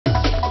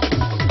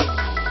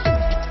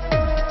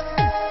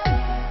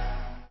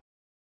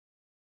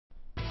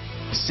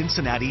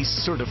Cincinnati's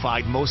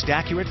certified most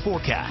accurate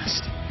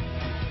forecast.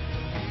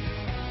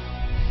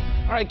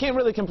 All right, can't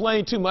really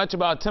complain too much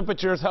about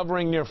temperatures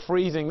hovering near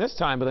freezing this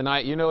time of the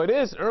night. You know, it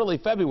is early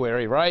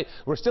February, right?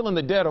 We're still in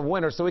the dead of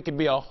winter, so it could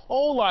be a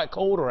whole lot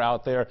colder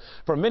out there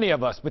for many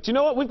of us. But you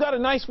know what? We've got a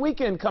nice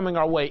weekend coming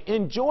our way.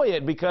 Enjoy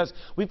it, because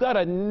we've got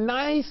a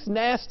nice,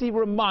 nasty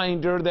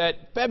reminder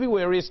that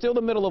February is still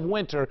the middle of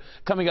winter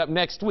coming up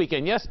next week.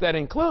 And yes, that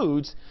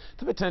includes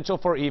the potential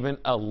for even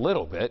a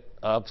little bit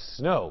of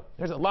snow.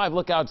 There's a live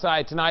look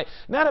outside tonight.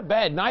 Not a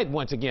bad night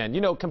once again.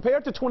 You know,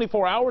 compared to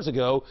 24 hours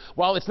ago,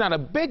 while it's not a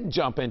big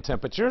jump in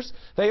temperatures,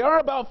 they are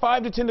about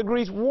 5 to 10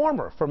 degrees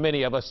warmer for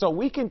many of us. So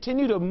we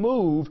continue to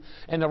move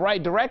in the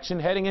right direction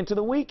heading into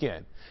the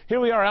weekend. Here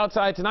we are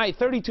outside tonight,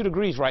 32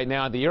 degrees right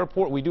now at the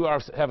airport. We do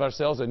have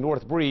ourselves a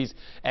north breeze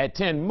at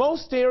 10.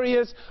 Most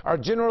areas are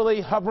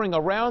generally hovering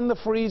around the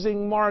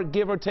freezing mark,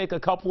 give or take a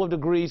couple of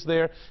degrees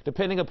there,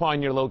 depending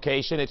upon your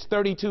location. It's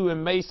 32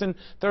 in Mason,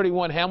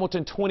 31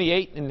 Hamilton,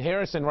 28 in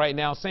Harrison right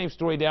now. Same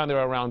story down there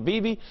around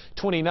Beebe,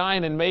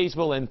 29 in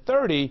Maysville, and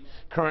 30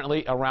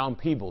 currently around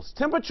Peebles.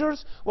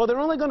 Temperatures, well, they're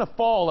only going to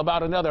fall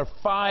about another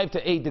 5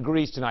 to 8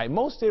 degrees tonight.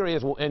 Most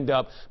areas will end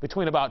up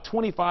between about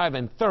 25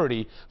 and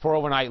 30 for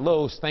overnight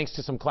lows, thanks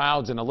to some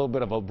clouds and a little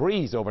bit of a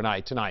breeze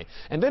overnight tonight.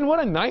 And then what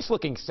a nice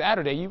looking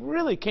Saturday. You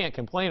really can't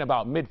complain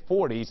about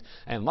mid-40s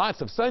and lots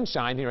of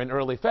sunshine here in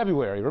early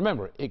February.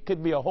 Remember, it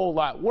could be a whole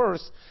lot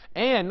worse,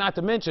 and not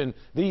to mention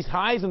these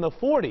highs in the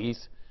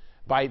 40s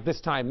by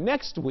this time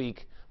next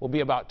week will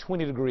be about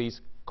 20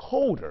 degrees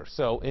colder.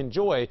 So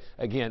enjoy,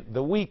 again,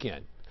 the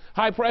weekend.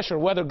 High pressure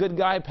weather, good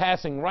guy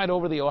passing right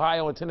over the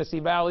Ohio and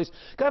Tennessee valleys.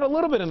 Got a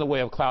little bit in the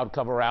way of cloud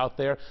cover out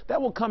there.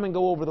 That will come and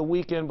go over the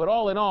weekend, but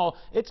all in all,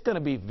 it's going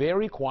to be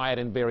very quiet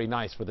and very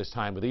nice for this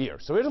time of the year.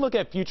 So here's a look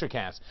at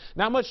Futurecast.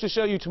 Not much to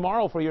show you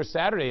tomorrow for your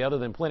Saturday other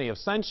than plenty of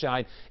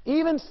sunshine.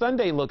 Even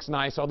Sunday looks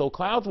nice, although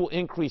clouds will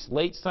increase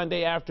late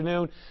Sunday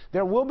afternoon.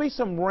 There will be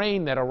some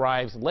rain that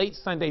arrives late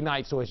Sunday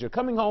night, so as you're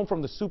coming home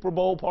from the Super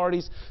Bowl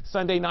parties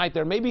Sunday night,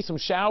 there may be some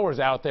showers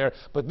out there,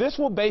 but this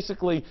will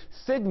basically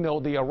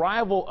signal the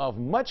arrival of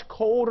much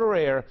colder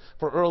air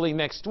for early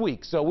next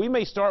week. So we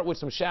may start with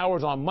some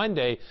showers on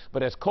Monday,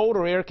 but as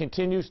colder air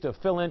continues to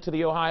fill into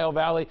the Ohio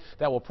Valley,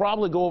 that will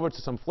probably go over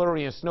to some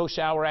flurry and snow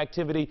shower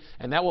activity,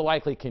 and that will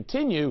likely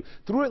continue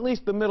through at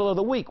least the middle of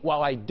the week.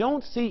 While I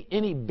don't see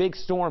any big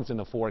storms in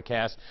the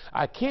forecast,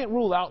 I can't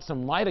rule out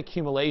some light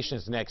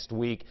accumulations next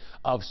week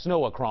of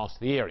snow across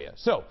the area.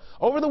 So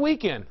over the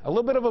weekend, a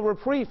little bit of a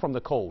reprieve from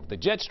the cold. The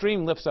jet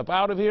stream lifts up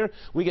out of here.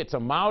 We get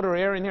some milder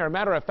air in here. A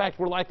matter of fact,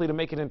 we're likely to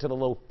make it into the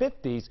low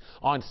 50s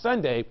on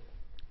Sunday.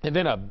 And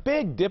then a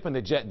big dip in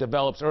the jet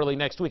develops early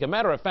next week. A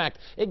matter of fact,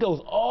 it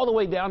goes all the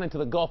way down into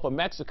the Gulf of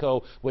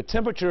Mexico with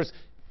temperatures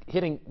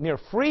hitting near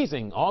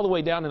freezing all the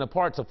way down into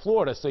parts of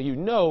Florida. So you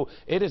know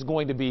it is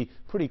going to be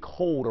pretty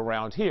cold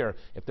around here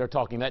if they're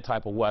talking that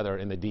type of weather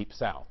in the deep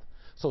south.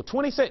 So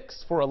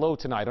 26 for a low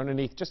tonight,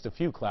 underneath just a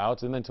few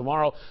clouds. And then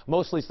tomorrow,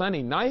 mostly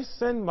sunny,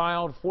 nice and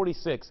mild,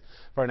 46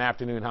 for an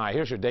afternoon high.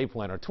 Here's your day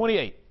planner,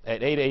 28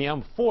 at 8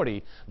 a.m.,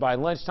 40 by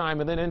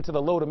lunchtime, and then into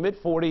the low to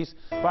mid-40s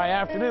by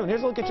afternoon.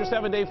 Here's a look at your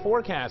 7-day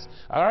forecast.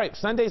 All right,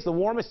 Sunday's the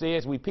warmest day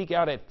as we peak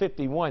out at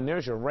 51.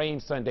 There's your rain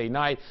Sunday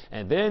night,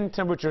 and then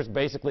temperatures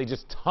basically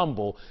just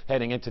tumble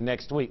heading into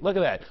next week. Look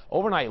at that.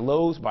 Overnight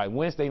lows by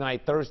Wednesday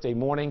night, Thursday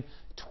morning,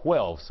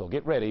 12. So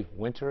get ready.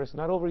 Winter is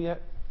not over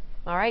yet.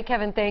 All right,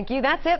 Kevin, thank you. That's it.